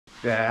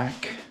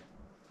back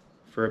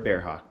for a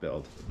Bearhawk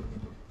build.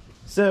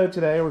 So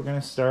today we're going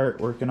to start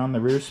working on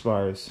the rear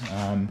spars.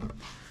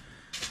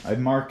 I've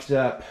marked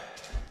up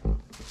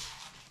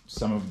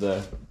some of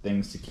the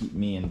things to keep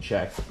me in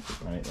check,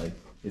 right? Like,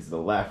 is the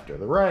left or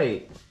the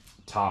right,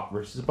 top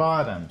versus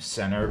bottom,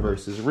 center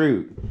versus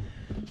root,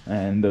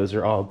 and those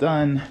are all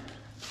done.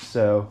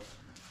 So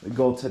the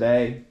goal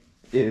today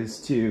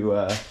is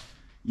to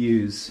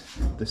use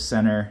the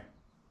center,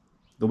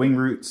 the wing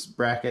roots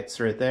brackets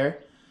right there,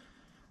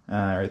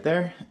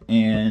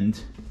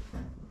 and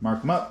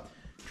mark them up,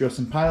 drill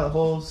some pilot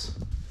holes,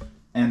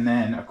 and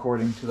then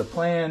according to the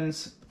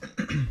plans,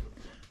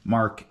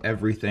 mark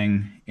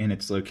everything in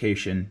its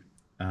location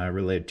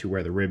related to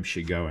where the ribs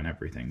should go and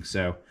everything.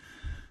 So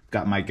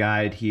got my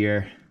guide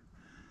here.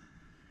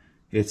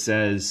 It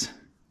says,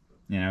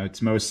 you know,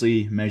 it's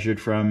mostly measured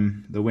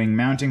from the wing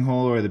mounting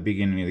hole or the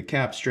beginning of the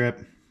cap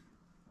strip,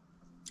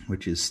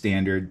 which is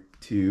standard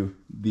to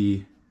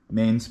the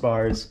main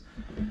spars.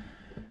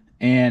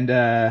 And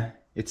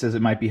it says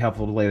it might be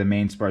helpful to lay the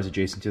main spars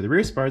adjacent to the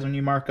rear spars when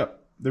you mark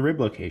up the rib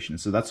location.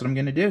 So that's what I'm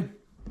gonna do.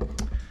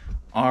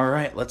 All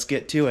right, let's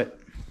get to it.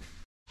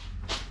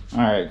 All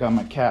right, got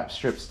my cap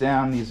strips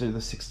down. These are the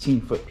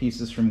 16-foot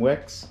pieces from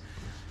Wix.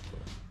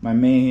 My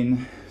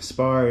main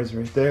spar is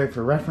right there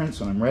for reference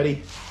when I'm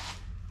ready.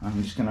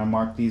 I'm just gonna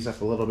mark these up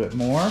a little bit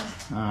more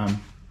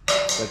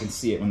so I can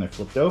see it when they're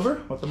flipped over,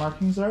 what the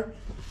markings are.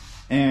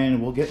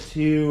 And we'll get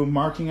to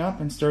marking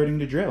up and starting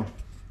to drill.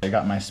 I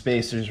got my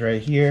spacers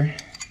right here.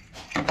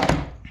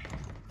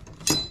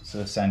 So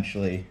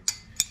essentially,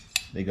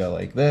 they go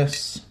like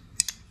this.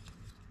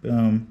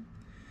 Boom.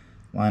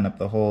 Line up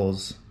the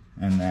holes,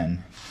 and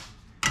then,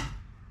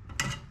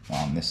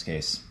 well, in this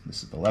case,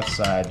 this is the left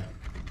side.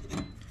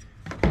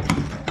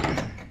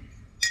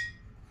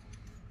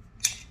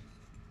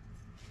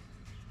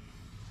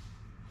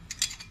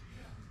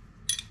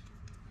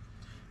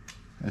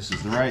 This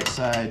is the right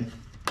side,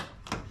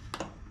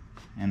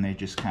 and they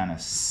just kind of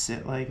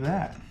sit like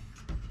that.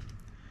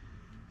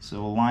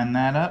 So we'll line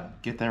that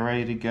up, get that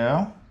ready to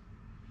go,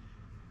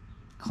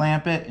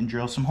 clamp it, and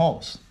drill some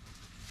holes.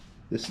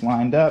 This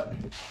lined up,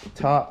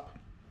 top,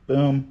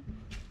 boom.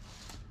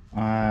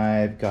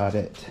 I've got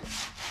it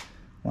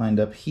lined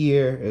up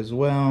here as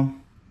well,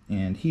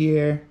 and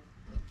here,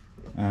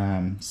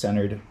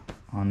 centered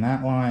on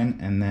that line,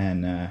 and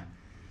then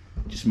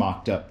just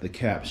mocked up the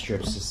cap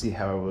strips to see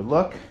how it would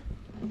look.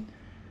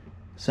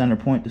 Center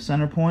point to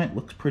center point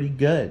looks pretty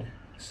good.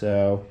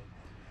 So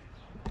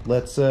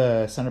let's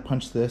center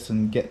punch this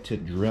and get to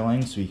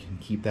drilling so we can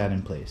keep that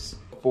in place.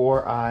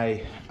 Before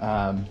I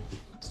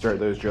start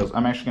those drills,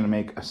 I'm actually going to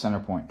make a center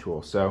point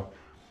tool. So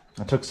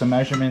I took some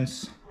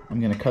measurements. I'm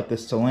going to cut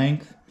this to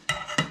length,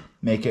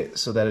 make it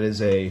so that it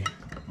is a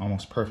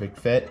almost perfect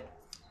fit,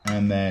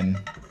 and then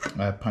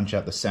punch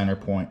out the center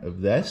point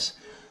of this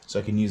so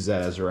I can use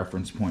that as a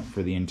reference point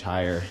for the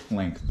entire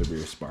length of the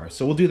rear spar.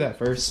 So we'll do that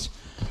first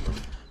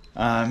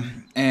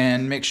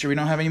and make sure we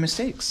don't have any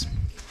mistakes.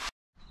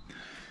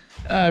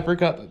 I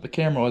forgot that the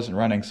camera wasn't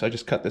running, so I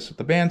just cut this with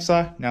the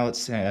bandsaw. Now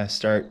let's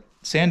start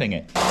sanding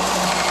it.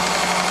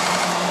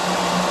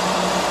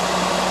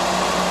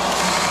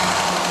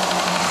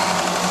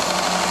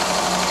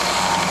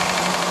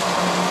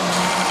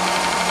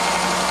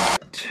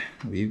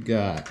 We've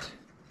got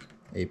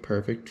a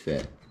perfect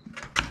fit.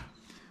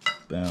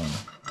 Boom.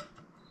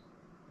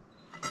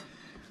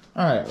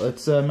 All right,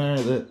 let's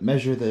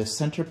measure the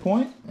center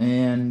point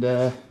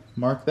and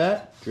mark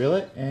that, drill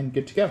it, and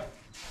good to go.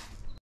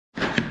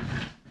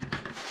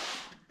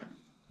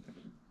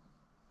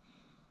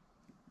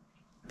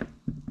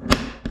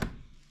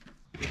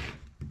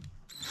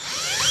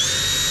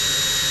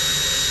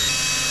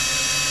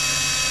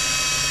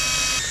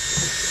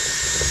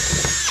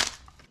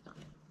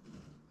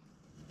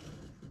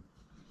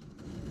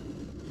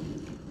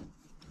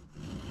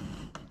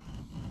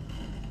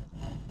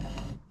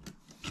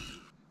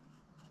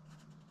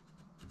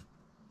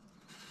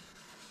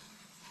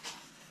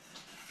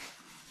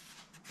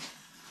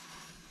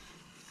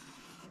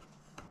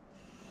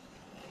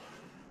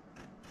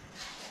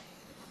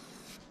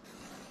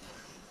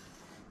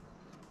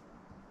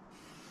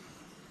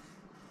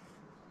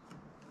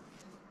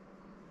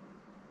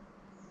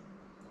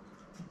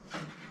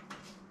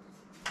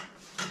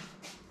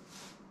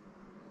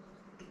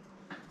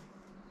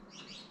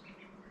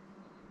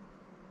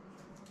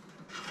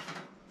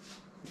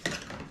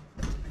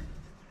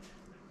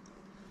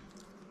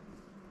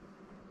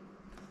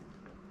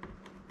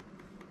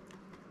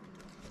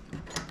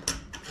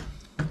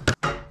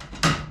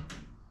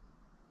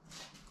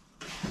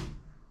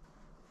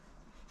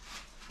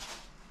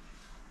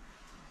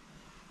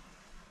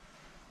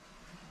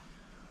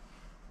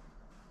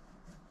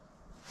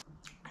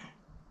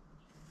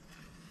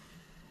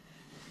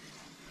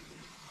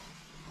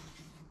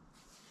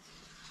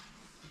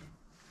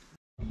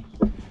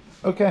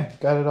 Okay,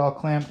 got it all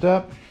clamped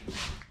up.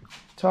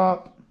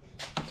 Top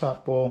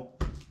bowl,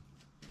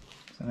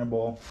 center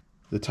bowl.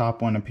 The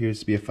top one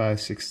appears to be a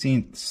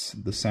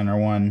 5/16. The center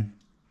one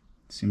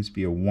seems to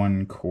be a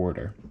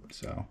 1/4.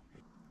 So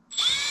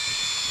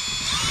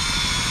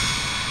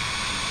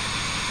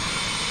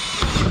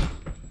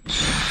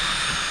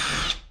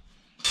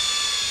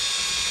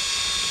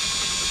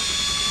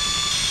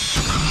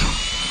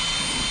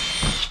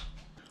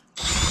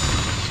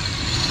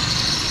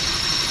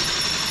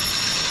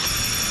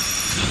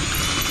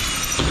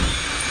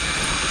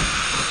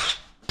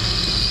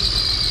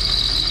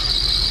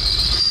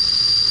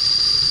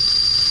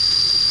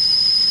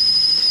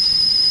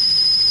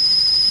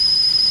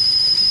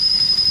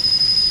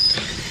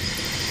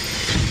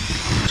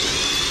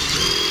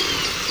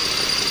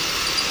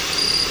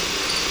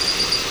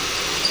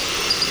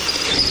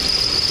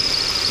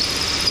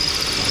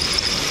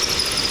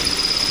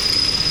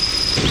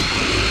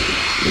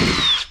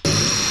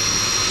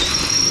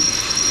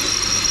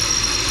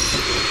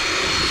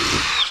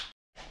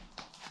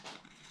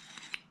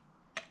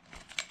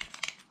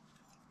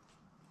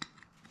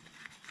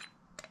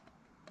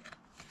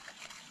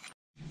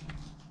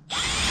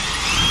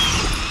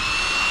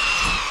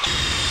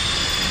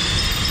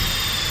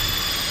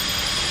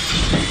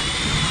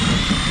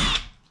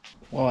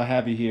while I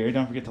have you here,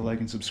 don't forget to like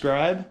and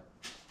subscribe.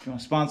 If you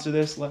want to sponsor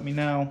this, let me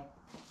know.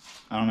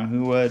 I don't know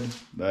who would,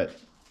 but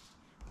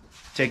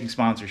taking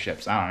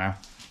sponsorships, I don't know.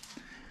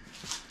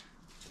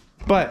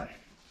 But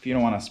if you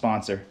don't want to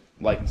sponsor,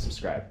 like and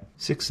subscribe.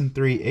 6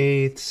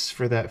 3/8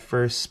 for that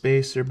first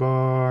spacer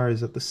bar.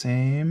 Is that the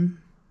same?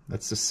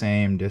 That's the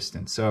same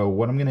distance. So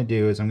what I'm gonna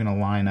do is I'm gonna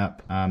line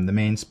up the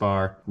main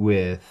spar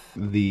with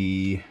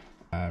the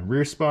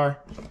rear spar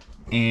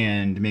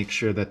and make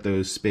sure that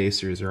those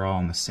spacers are all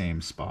in the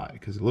same spot,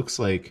 because it looks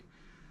like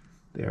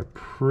they're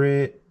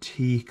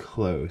pretty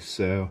close.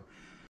 So,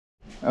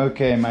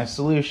 okay, my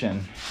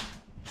solution.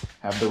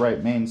 Have the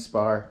right main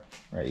spar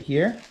right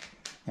here.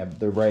 Have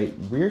the right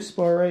rear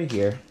spar right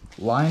here.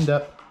 Lined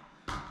up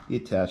the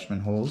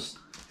attachment holes.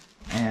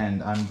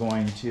 And I'm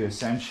going to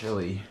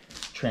essentially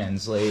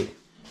translate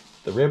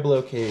the rib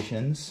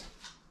locations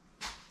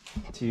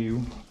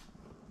to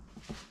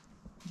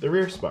the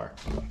rear spar.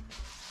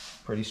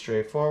 Pretty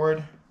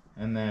straightforward.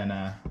 And then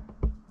I'll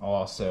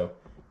also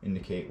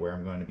indicate where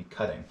I'm going to be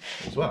cutting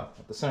as well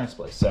at the center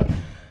splice. So I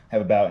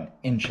have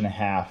about 1.5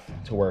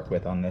 inches to work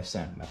with on this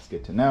end. That's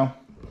good to know.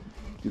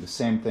 Do the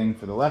same thing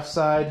for the left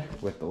side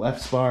with the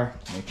left spar.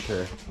 Make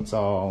sure it's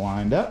all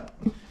lined up,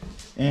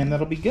 and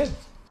that'll be good.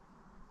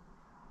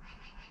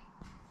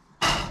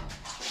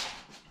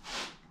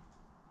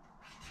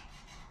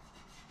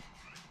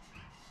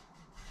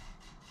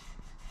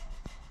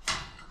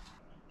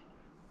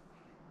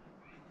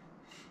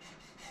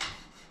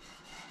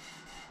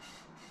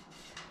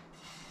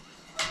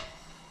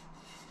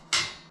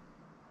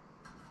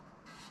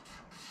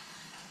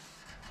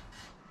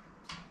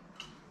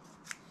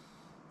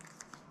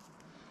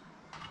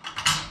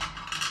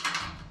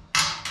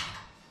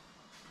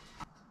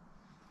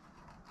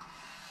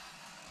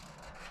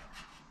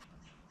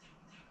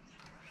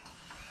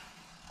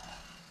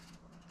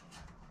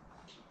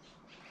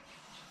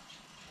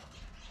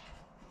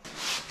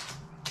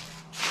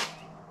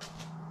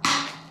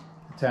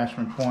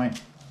 Attachment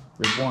point,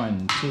 rib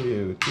 1,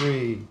 2,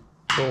 3,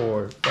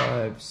 4,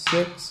 5,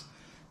 6,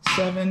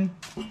 7,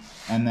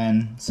 and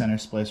then center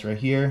splice right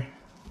here.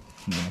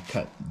 I'm gonna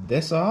cut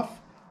this off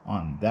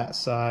on that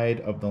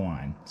side of the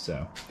line.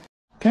 So,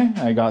 okay,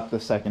 I got the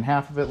second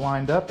half of it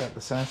lined up at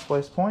the center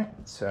splice point.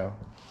 So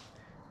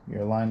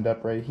you're lined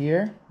up right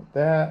here with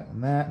that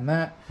and that and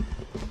that.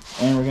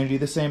 And we're gonna do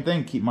the same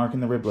thing, keep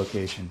marking the rib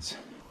locations.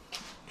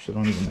 Actually,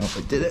 I don't even know if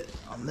I did it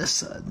on this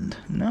side.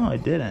 No, I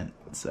didn't,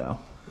 so.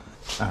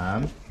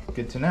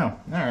 Good to know.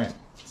 Alright,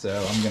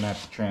 so I'm gonna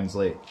have to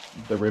translate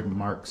the rib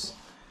marks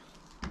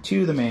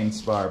to the main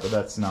spar, but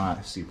that's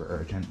not super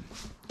urgent.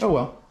 Oh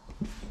well.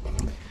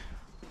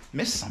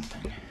 Missed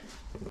something.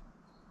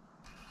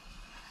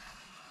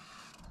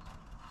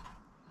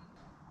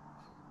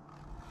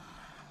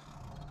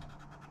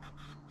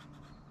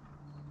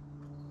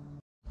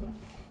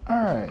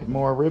 Alright,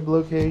 more rib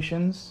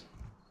locations.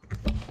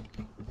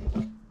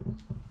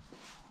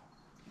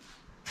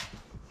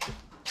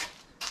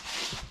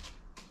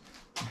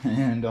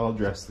 And I'll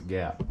address the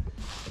gap.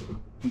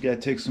 We gotta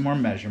take some more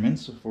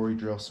measurements before we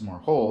drill some more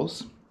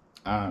holes.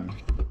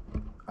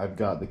 I've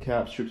got the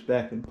cap strips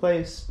back in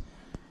place,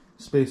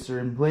 spacer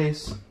in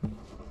place.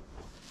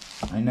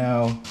 I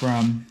know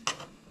from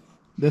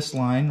this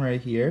line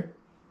right here,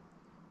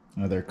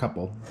 oh, there are a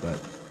couple,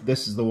 but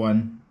this is the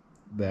one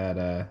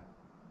that,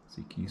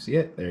 see, can you see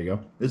it? There you go.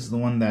 This is the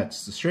one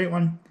that's the straight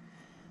one.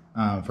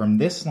 From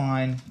this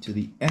line to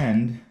the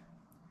end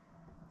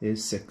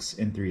is 6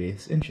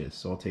 3/8 inches.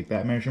 So I'll take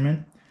that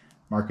measurement,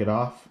 mark it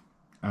off,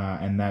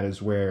 and that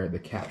is where the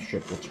cap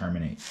strip will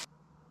terminate.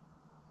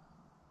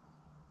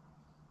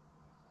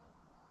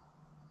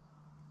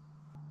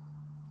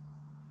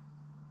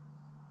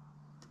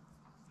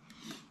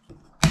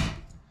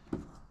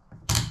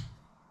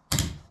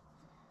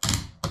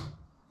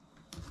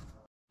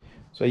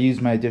 So I use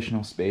my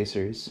additional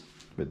spacers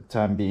for the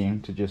time being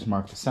to just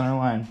mark the center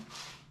line,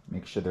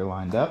 make sure they're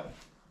lined up.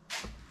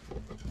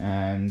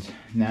 And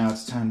now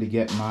it's time to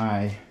get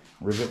my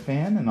rivet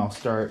fan, and I'll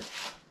start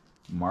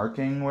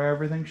marking where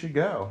everything should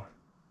go.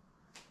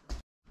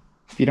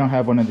 If you don't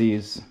have one of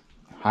these,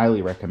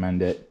 highly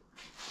recommend it.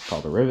 It's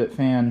called a rivet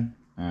fan,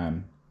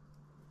 and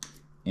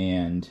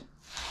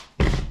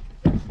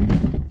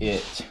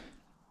it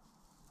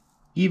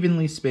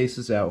evenly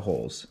spaces out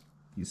holes.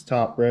 These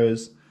top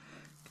rows,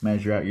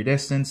 measure out your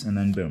distance, and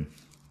then boom.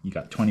 You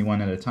got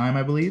 21 at a time,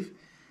 I believe.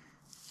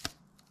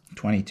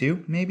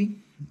 22,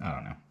 maybe? I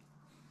don't know.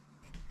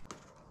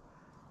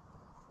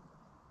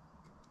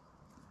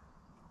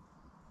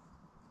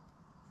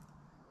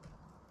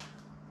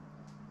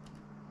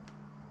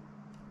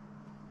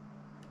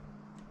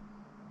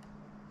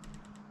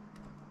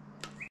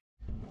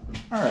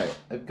 Alright,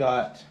 I've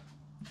got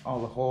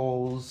all the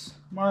holes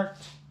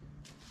marked,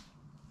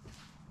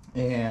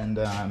 and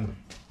what I'm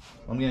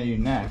going to do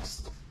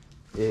next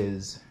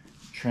is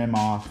trim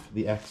off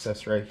the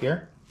excess right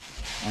here,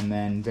 and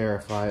then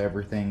verify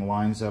everything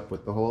lines up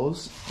with the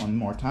holes one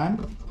more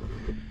time.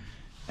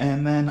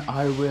 And then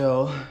I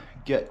will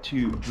get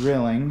to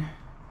drilling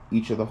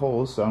each of the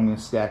holes, so I'm going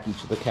to stack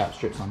each of the cap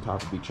strips on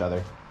top of each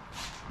other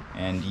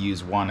and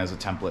use one as a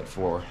template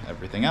for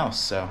everything else.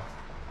 So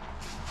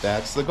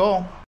that's the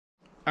goal.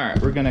 All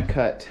right, we're going to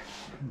cut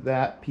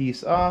that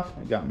piece off.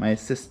 I got my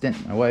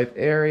assistant, my wife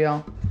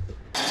Ariel.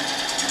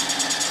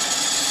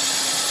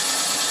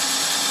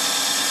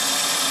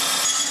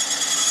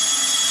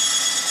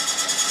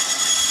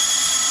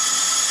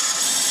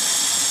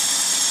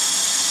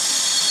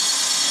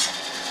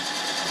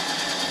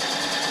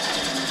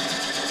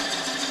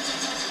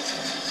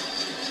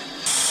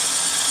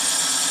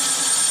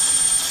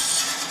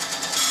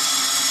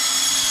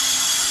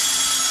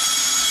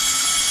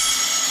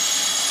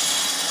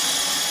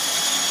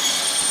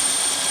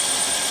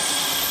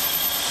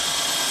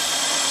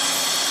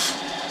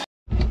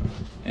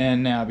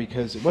 And now,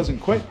 because it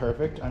wasn't quite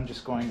perfect, I'm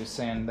just going to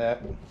sand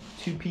that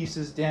two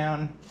pieces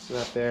down so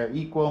that they're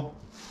equal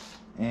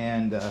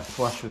and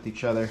flush with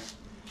each other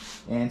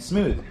and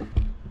smooth.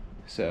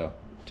 So,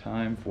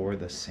 time for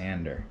the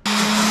sander.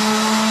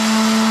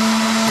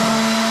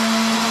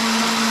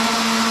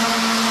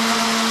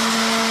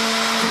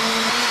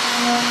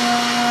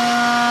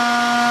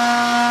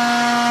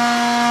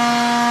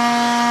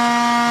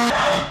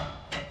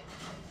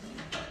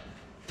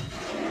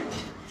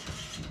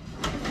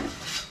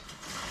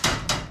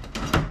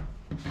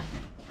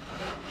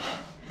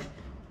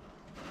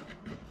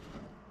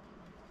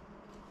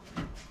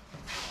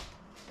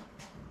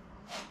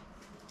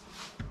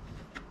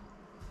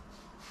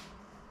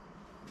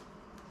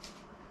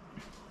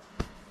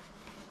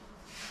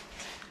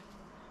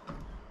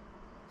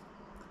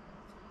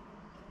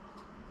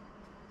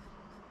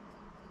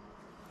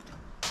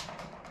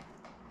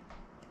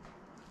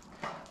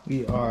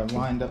 We are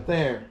lined up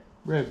there.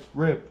 Rib,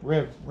 rib,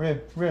 rib,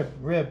 rib, rib,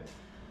 rib,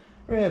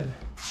 rib.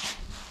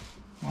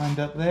 Lined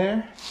up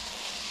there.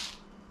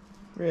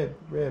 Rib,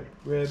 rib,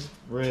 rib,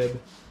 rib.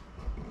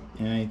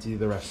 And I do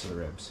the rest of the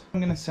ribs.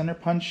 I'm gonna center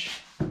punch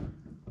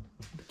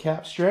the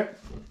cap strip,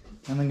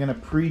 and I'm gonna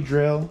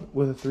pre-drill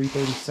with a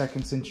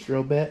 3/32 inch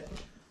drill bit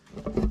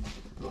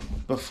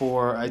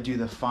before I do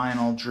the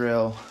final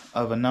drill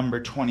of a number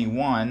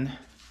 21,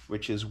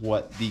 which is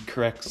what the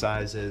correct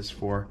size is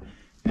for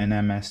an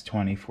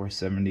MS-20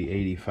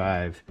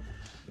 470/85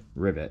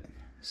 rivet.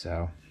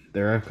 So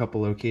there are a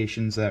couple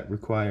locations that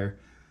require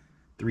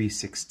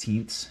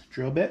 3/16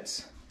 drill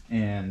bits,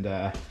 and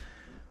I'll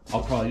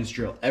probably just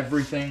drill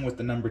everything with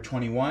the number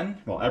 21,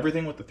 well,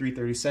 everything with the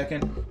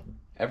 3/32,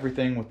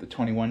 everything with the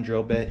 21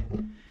 drill bit,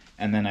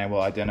 and then I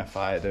will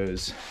identify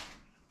those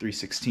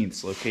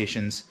 3/16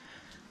 locations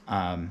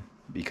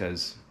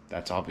because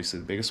that's obviously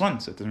the biggest one,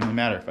 so it doesn't really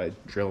matter if I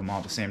drill them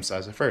all the same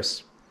size at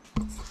first.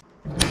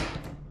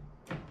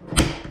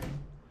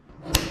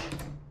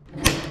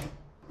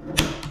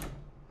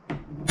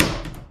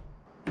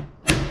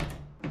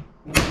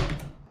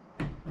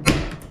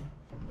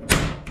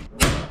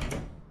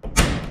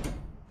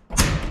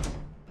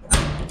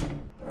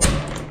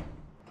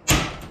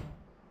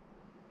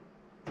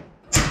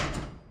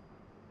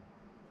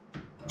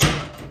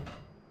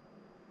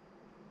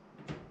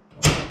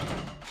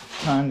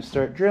 Time to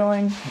start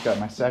drilling. I got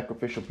my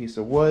sacrificial piece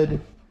of wood.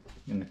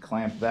 I'm gonna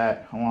clamp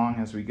that along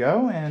as we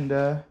go, and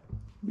it'll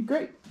be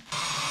great.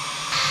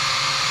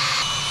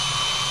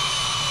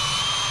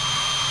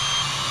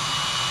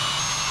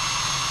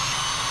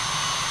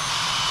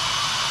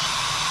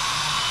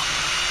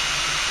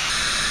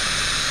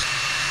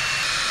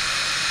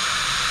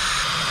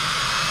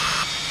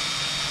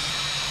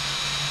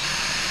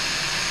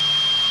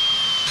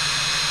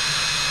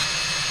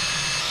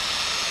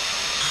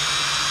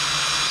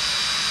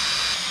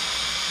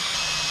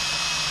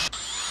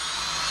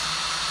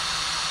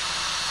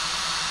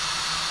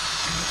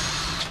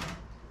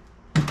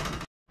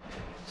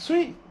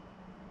 Sweet.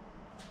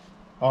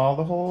 All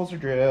the holes are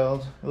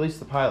drilled, at least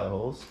the pilot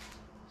holes.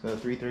 So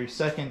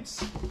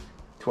 3/32,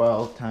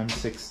 12 times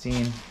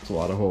 16, it's a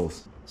lot of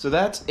holes. So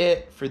that's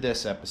it for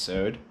this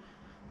episode.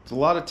 It's a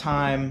lot of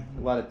time,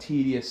 a lot of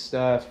tedious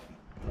stuff,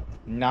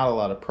 not a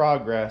lot of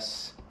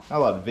progress, not a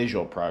lot of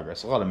visual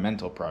progress, a lot of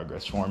mental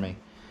progress for me.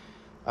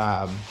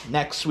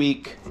 Next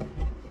week,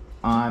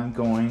 I'm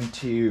going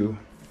to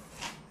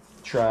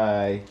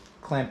try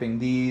clamping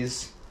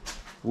these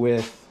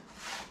with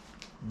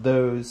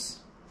those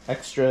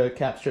extra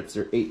cap strips.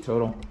 There are 8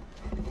 total.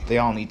 They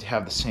all need to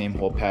have the same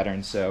hole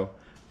pattern, so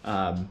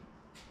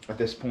at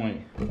this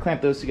point,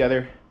 clamp those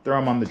together, throw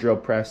them on the drill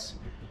press.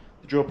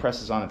 The drill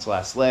press is on its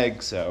last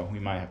leg, so we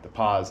might have to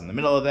pause in the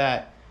middle of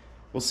that.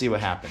 We'll see what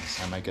happens.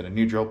 I might get a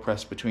new drill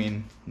press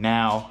between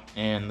now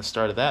and the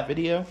start of that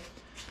video.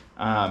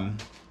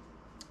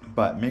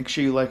 But make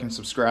sure you like and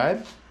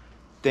subscribe.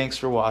 Thanks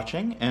for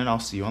watching, and I'll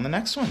see you on the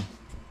next one.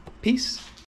 Peace.